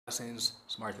Blessings,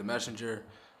 Smart the Messenger.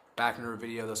 Back in our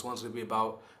video, this one's going to be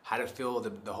about how to feel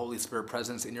the Holy Spirit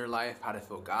presence in your life, how to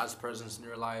feel God's presence in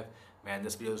your life. Man,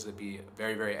 this video is going to be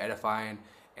very, very edifying.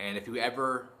 And if you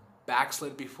ever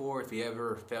backslid before, if you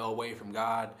ever fell away from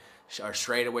God or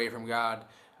strayed away from God,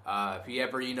 if you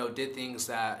ever, did things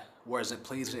that wasn't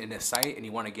pleasing in His sight and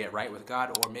you want to get right with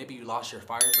God, or maybe you lost your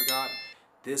fire for God,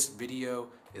 this video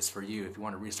is for you. If you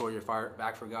want to restore your fire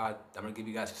back for God, I'm going to give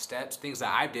you guys steps, things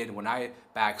that I did when I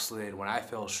backslid, when I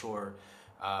fell short,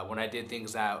 when I did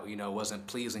things that, wasn't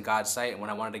pleasing God's sight, and when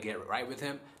I wanted to get right with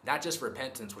Him. Not just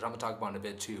repentance, which I'm going to talk about in a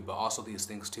bit too, but also these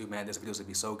things too, man. This video is going to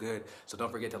be so good. So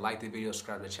don't forget to like the video,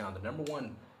 subscribe to the channel. The number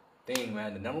one thing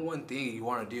you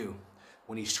want to do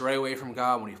when you stray away from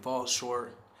God, when you fall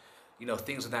short,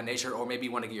 things of that nature, or maybe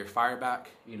you want to get your fire back,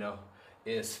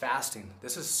 is fasting.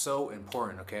 This is so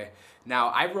important, okay? Now,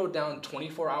 I wrote down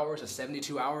 24 hours to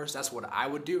 72 hours. That's what I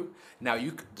would do. Now,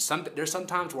 there's some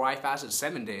times where I fasted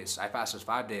 7 days. I fasted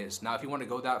 5 days. Now, if you want to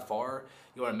go that far,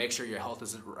 you want to make sure your health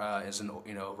is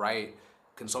right.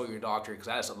 Consult your doctor, because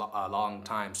that is a long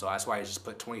time. So that's why I just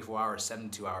put 24 hours,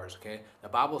 72 hours, okay? The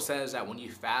Bible says that when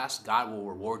you fast, God will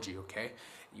reward you, okay?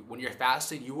 When you're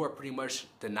fasting, you are pretty much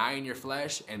denying your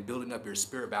flesh and building up your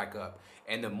spirit back up.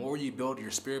 And the more you build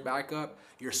your spirit back up,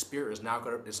 your spirit is now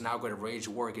going to wage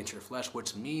war against your flesh,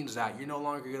 which means that you're no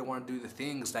longer going to want to do the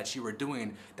things that you were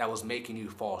doing that was making you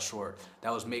fall short,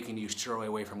 that was making you stray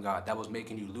away from God, that was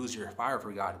making you lose your fire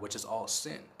for God, which is all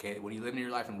sin. Okay, when you live in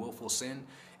your life in willful sin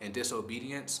and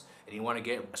disobedience, and you want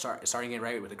to starting getting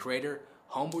right with the Creator,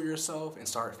 humble yourself and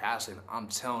start fasting. I'm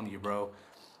telling you, bro.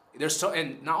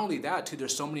 And not only that too,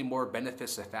 there's so many more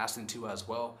benefits to fasting too as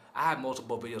well. I have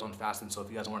multiple videos on fasting, so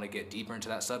if you guys want to get deeper into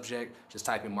that subject, just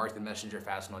type in Mark the Messenger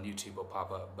fasting on YouTube, it'll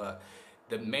pop up. But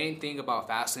the main thing about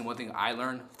fasting, one thing I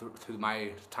learned through my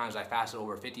times I fasted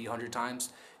over 50, 100 times,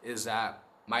 is that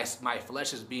my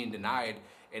flesh is being denied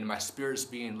and my spirit's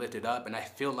being lifted up, and I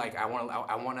feel like I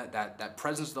want that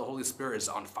presence of the Holy Spirit is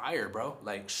on fire, bro,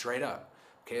 like straight up.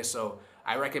 Okay, so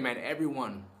I recommend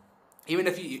everyone, even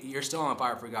if you're still on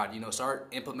fire for God, start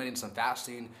implementing some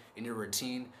fasting in your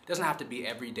routine. It doesn't have to be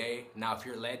every day. Now, if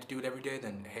you're led to do it every day,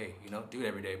 then hey, do it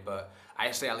every day. But I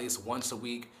say at least once a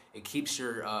week. It keeps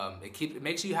it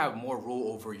makes you have more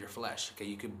rule over your flesh. Okay,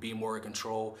 you can be more in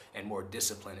control and more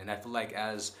disciplined. And I feel like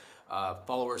as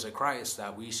followers of Christ,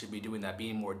 that we should be doing that,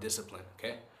 being more disciplined.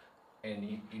 Okay.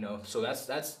 And so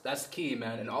that's key,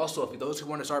 man. And also, if those who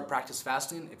want to start practice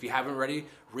fasting, if you haven't already,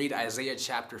 read Isaiah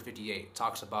chapter 58. It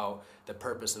talks about the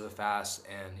purpose of the fast,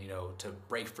 and to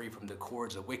break free from the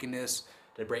cords of wickedness,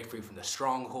 to break free from the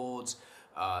strongholds,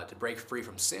 to break free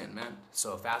from sin, man.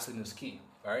 So fasting is key.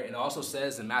 All right, and it also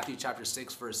says in Matthew chapter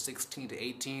 6, verse 16 to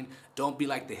 18, don't be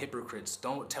like the hypocrites.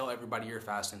 Don't tell everybody you're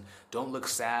fasting. Don't look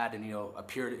sad and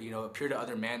appear to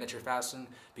other man that you're fasting,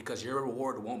 because your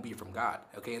reward won't be from God.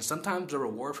 Okay, and sometimes the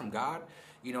reward from God,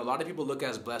 a lot of people look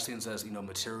at blessings as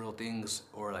material things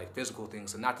or like physical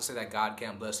things, and not to say that God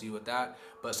can't bless you with that,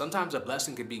 but sometimes a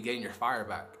blessing could be getting your fire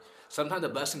back. Sometimes the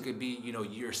blessing could be,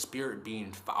 your spirit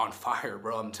being on fire,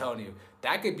 bro. I'm telling you,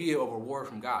 that could be a reward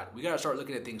from God. We got to start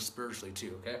looking at things spiritually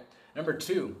too, okay? Number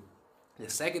two, the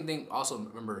second thing, also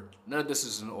remember, none of this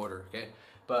is in order, okay?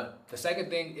 But the second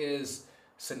thing is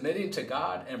submitting to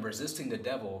God and resisting the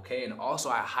devil, okay? And also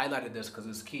I highlighted this because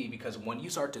it's key, because when you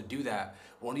start to do that,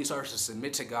 when you start to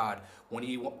submit to God, when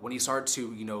you start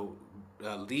to,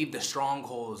 leave the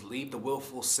strongholds, leave the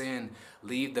willful sin,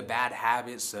 leave the bad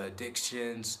habits,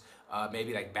 addictions,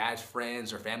 maybe like bad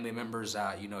friends or family members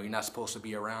that you're not supposed to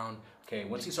be around. Okay,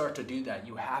 once you start to do that,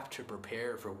 you have to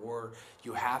prepare for war.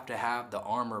 You have to have the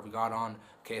armor of God on.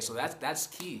 Okay, so that's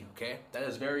key. Okay, that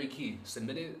is very key.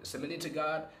 Submitting to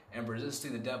God and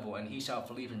resisting the devil, and he shall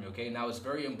flee from you. Okay, now it's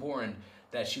very important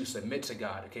that you submit to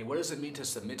God. Okay, what does it mean to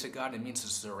submit to God? It means to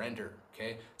surrender.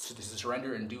 Okay, so to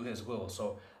surrender and do His will.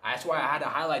 So that's why I had to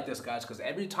highlight this, guys, because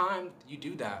every time you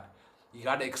do that, you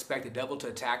got to expect the devil to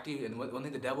attack you. And one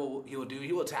thing the devil, he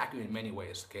will attack you in many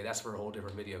ways. Okay, that's for a whole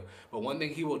different video. But one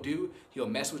thing he will do, he'll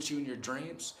mess with you in your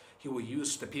dreams. He will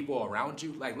use the people around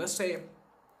you. Like, let's say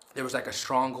there was like a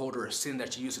stronghold or a sin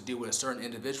that you used to do with a certain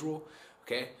individual,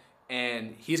 okay?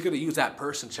 And he's going to use that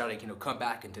person to try to, come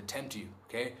back and to tempt you,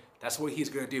 okay? That's what he's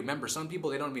going to do. Remember, some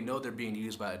people, they don't even know they're being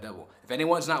used by the devil. If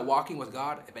anyone's not walking with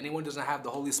God, if anyone doesn't have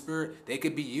the Holy Spirit, they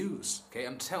could be used, okay?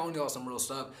 I'm telling y'all some real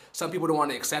stuff. Some people don't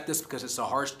want to accept this because it's a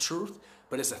harsh truth,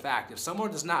 but it's a fact. If someone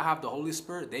does not have the Holy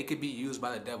Spirit, they could be used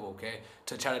by the devil, okay,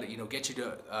 to try to, get you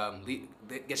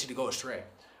to go astray.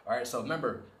 All right, so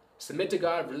remember, submit to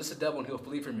God, resist the devil, and he'll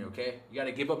flee from you, okay? You got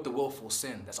to give up the willful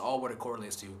sin. That's all what it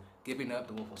correlates to, giving up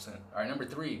the willful sin. All right, number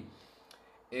three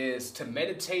is to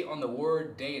meditate on the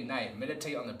word day and night.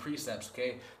 Meditate on the precepts,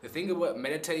 okay? The thing of what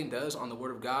meditating does on the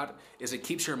word of God is it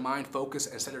keeps your mind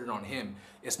focused and centered on him.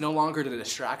 It's no longer the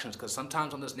distractions, because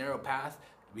sometimes on this narrow path,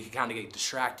 we can kind of get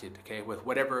distracted, okay, with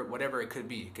whatever it could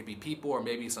be. It could be people or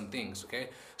maybe some things, okay?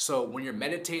 So when you're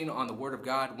meditating on the word of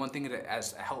God, one thing that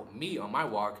has helped me on my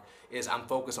walk is I'm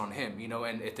focused on him, you know,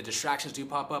 and if the distractions do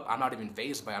pop up, I'm not even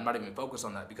fazed by it. I'm not even focused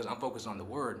on that because I'm focused on the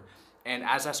word. And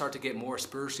as I start to get more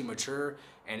spiritually mature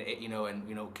and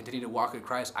continue to walk with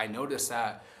Christ, I notice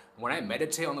that when I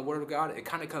meditate on the word of God, it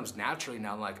kind of comes naturally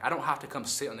now. Like, I don't have to come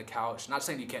sit on the couch. Not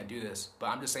saying you can't do this, but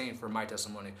I'm just saying for my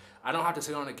testimony, I don't have to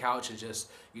sit on the couch and just,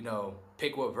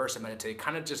 pick what verse to meditate. It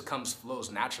kind of just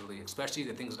flows naturally, especially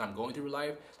the things that I'm going through in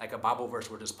life, like a Bible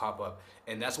verse will just pop up.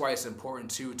 And that's why it's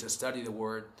important too to study the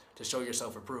word, to show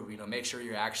yourself approved. Make sure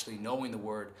you're actually knowing the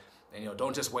word. And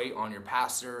don't just wait on your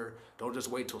pastor, don't just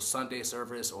wait till Sunday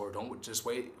service, or don't just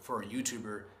wait for a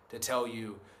YouTuber to tell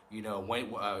you,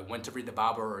 when to read the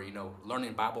Bible, or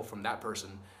learning Bible from that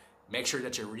person. Make sure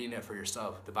that you're reading it for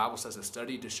yourself. The Bible says to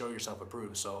study to show yourself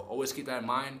approved. So always keep that in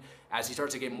mind. As you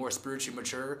start to get more spiritually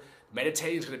mature,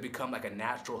 meditating is going to become like a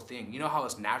natural thing. You know how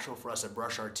it's natural for us to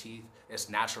brush our teeth? It's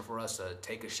natural for us to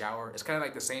take a shower. It's kind of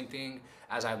like the same thing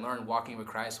as I learned walking with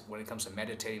Christ when it comes to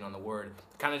meditating on the word.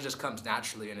 It kind of just comes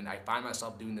naturally, and I find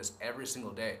myself doing this every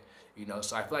single day.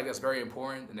 So I feel like that's very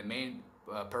important, and the main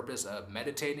purpose of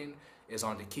meditating is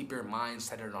on to keep your mind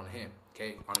centered on him,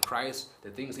 okay? On Christ, the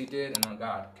things he did, and on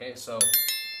God, okay? So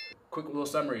quick little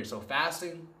summary. So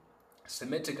fasting,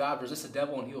 submit to God, resist the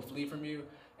devil, and he'll flee from you.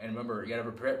 And remember, you got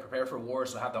to prepare for war,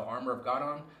 so have the armor of God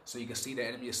on so you can see the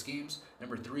enemy's schemes.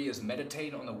 Number 3 is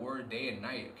meditate on the word day and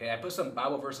night, okay? I put some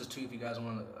Bible verses too if you guys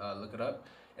want to look it up.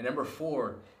 And number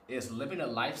 4 is living a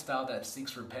lifestyle that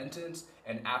seeks repentance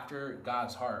and after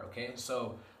God's heart, okay?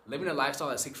 So living a lifestyle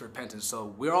that seeks repentance.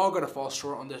 So we're all going to fall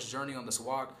short on this journey, on this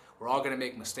walk. We're all going to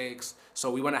make mistakes. So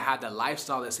we want to have that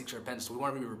lifestyle that seeks repentance. We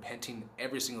want to be repenting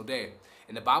every single day.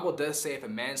 And the Bible does say if a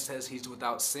man says he's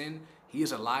without sin, he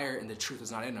is a liar and the truth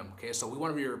is not in him, okay? So we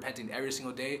want to be repenting every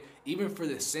single day, even for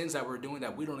the sins that we're doing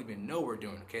that we don't even know we're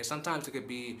doing, okay? Sometimes it could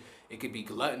be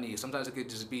gluttony. Sometimes it could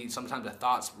just be the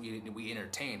thoughts we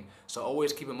entertain. So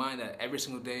always keep in mind that every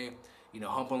single day,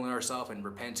 humbling ourselves and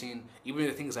repenting, even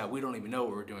the things that we don't even know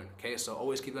what we're doing, okay? So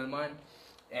always keep that in mind.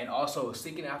 And also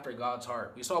seeking after God's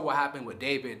heart. We saw what happened with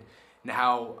David and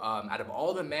how out of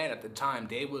all the men at the time,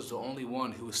 David was the only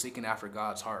one who was seeking after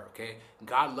God's heart, okay?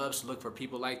 God loves to look for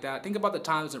people like that. Think about the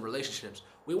times in relationships.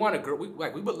 We want a girl, we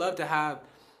would love to have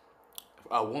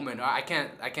a woman.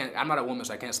 I'm not a woman,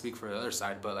 so I can't speak for the other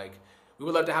side, but we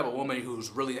would love to have a woman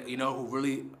who's really,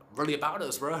 who really about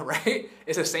us, bro, right?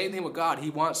 It's the same thing with God.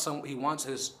 He wants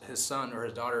his son or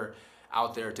his daughter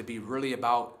out there to be really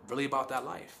about that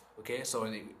life, okay? So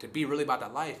to be really about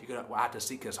that life, you're gonna have to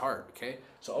seek his heart, okay?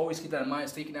 So always keep that in mind,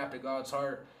 seeking after God's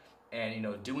heart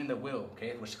and, doing the will,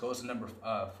 okay? Which goes to number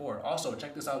 4. Also,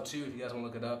 check this out too, if you guys want to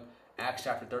look it up. Acts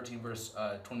chapter 13, verse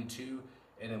 22,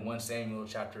 and then 1 Samuel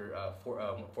chapter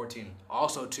 14.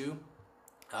 Also too,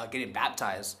 getting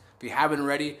baptized. If you haven't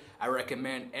already, I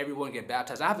recommend everyone get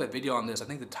baptized. I have a video on this. I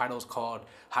think the title is called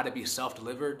How to Be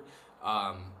Self-Delivered.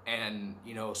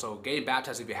 So getting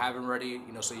baptized if you haven't already,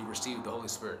 so you receive the Holy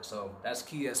Spirit. So that's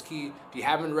key. If you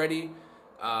haven't already,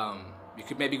 you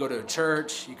could maybe go to a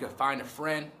church. You could find a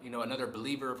friend, another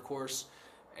believer, of course.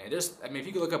 And if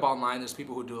you could look up online, there's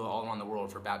people who do it all around the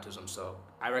world for baptism. So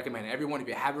I recommend everyone, if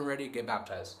you haven't already, get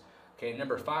baptized. Okay,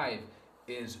 number 5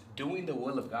 is doing the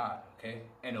will of God, okay,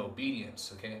 and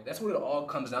obedience, okay? That's what it all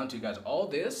comes down to, guys. All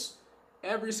this,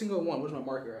 every single one. Where's my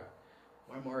marker at?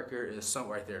 My marker is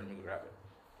somewhere right there. Let me grab it.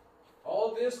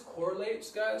 All this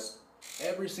correlates, guys.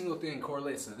 Every single thing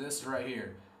correlates to this right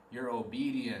here. Your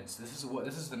obedience. This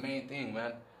is the main thing,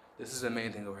 man. This is the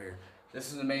main thing over here.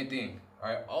 This is the main thing. All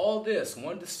right. All this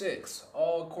 1 to 6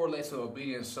 all correlates to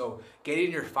obedience. So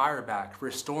getting your fire back,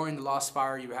 restoring the lost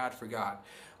fire you had for God.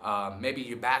 Maybe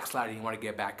you're backsliding, you want to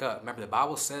get back up. Remember, the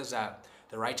Bible says that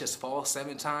the righteous falls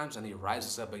 7 times and he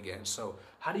rises up again. So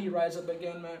how do you rise up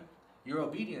again, man? Your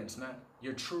obedience, man.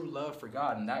 Your true love for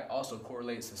God. And that also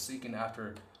correlates to seeking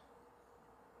after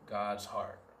God's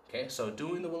heart. Okay, so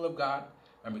doing the will of God.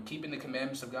 Remember, keeping the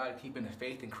commandments of God, keeping the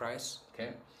faith in Christ.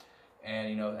 Okay,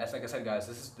 and that's like I said, guys.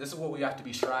 This is what we have to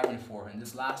be striving for in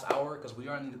this last hour, because we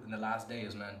are in the last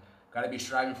days, man. Got to be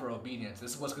striving for obedience.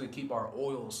 This is what's going to keep our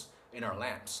oils in our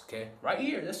lamps. Okay, right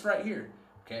here. This right here.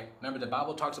 Okay, remember the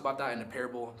Bible talks about that in the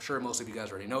parable. I'm sure most of you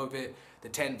guys already know of it. The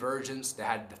 10 virgins, they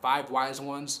had the 5 wise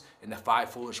ones and the 5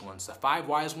 foolish ones. The 5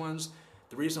 wise ones,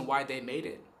 the reason why they made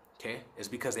it, okay, is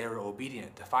because they were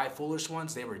obedient. The 5 foolish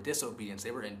ones, they were disobedient.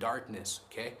 They were in darkness,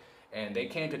 okay? and they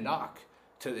came to knock.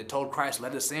 They told Christ,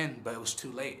 let us in, but it was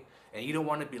too late. And you don't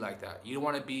want to be like that. You don't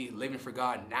want to be living for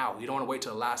God now. You don't want to wait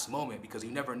till the last moment, because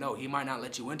you never know. He might not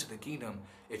let you into the kingdom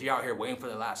if you're out here waiting for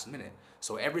the last minute.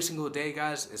 So every single day,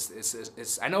 guys,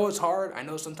 it's I know it's hard. I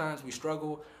know sometimes we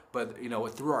struggle, but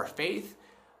through our faith,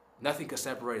 nothing can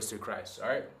separate us to Christ. All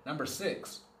right. Number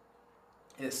 6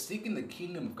 is seeking the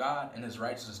kingdom of God and His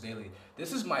righteousness daily.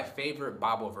 This is my favorite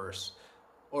Bible verse.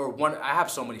 Or one, I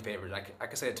have so many favorites. I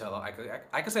can say it to I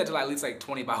can say it to at least like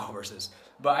 20 Bible verses.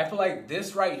 But I feel like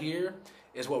this right here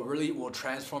is what really will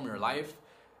transform your life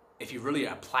if you really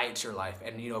apply it to your life.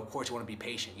 And of course, you want to be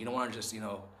patient. You don't want to just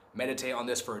meditate on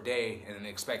this for a day and then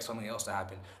expect something else to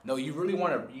happen. No, you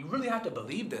really have to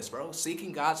believe this, bro.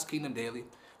 Seeking God's kingdom daily,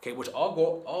 okay, which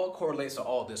all correlates to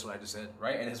all this what I just said,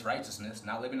 right? And His righteousness,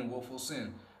 not living in willful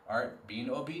sin, all right, being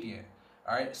obedient.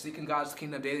 All right, seeking God's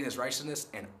kingdom daily and His righteousness,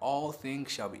 and all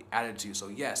things shall be added to you. So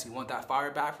yes, you want that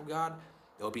fire back from God,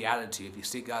 it will be added to you if you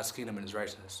seek God's kingdom and His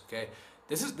righteousness. Okay,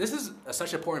 this is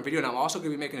such an important video, and I'm also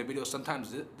going to be making a video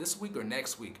sometimes this week or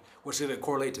next week, which is going to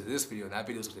correlate to this video, and that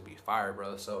video is going to be fire,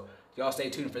 bro. So y'all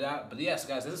stay tuned for that. But yes,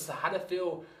 guys, this is how to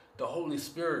feel the Holy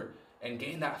Spirit and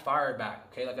gain that fire back.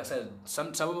 Okay, like I said,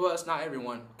 some of us, not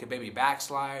everyone, can maybe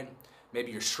backslide.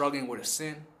 Maybe you're struggling with a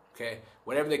sin. Okay,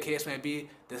 whatever the case may be,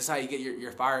 this is how you get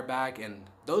your fire back. And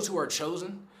those who are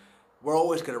chosen, we're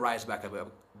always going to rise back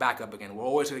up again. We're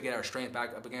always going to get our strength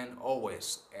back up again,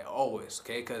 always,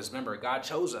 okay? Because remember, God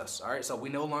chose us, all right? So we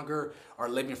no longer are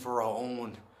living for our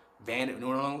own vanity.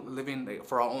 We're no longer living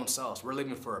for our own selves. We're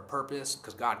living for a purpose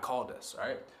because God called us, all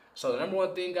right? So the number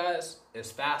one thing, guys,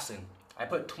 is fasting. I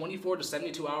put 24 to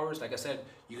 72 hours. Like I said,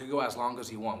 you can go as long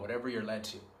as you want, whatever you're led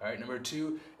to, all right? Number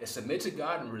 2 is submit to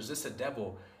God and resist the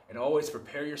devil. And always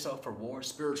prepare yourself for war,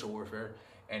 spiritual warfare,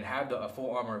 and have a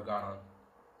full armor of God on.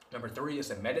 Number 3 is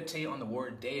to meditate on the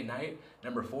word day and night.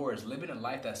 Number 4 is living a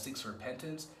life that seeks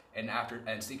repentance and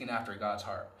seeking after God's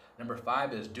heart. Number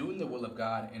 5 is doing the will of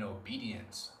God in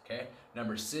obedience. Okay.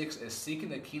 Number 6 is seeking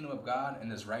the kingdom of God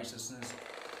and His righteousness.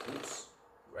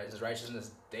 His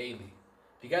righteousness daily.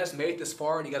 If you guys made it this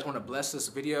far and you guys want to bless this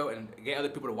video and get other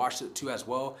people to watch it too as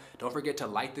well, don't forget to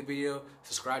like the video,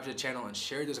 subscribe to the channel, and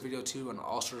share this video too on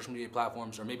all social media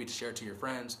platforms, or maybe to share it to your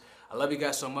friends. I love you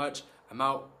guys so much. I'm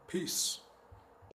out. Peace.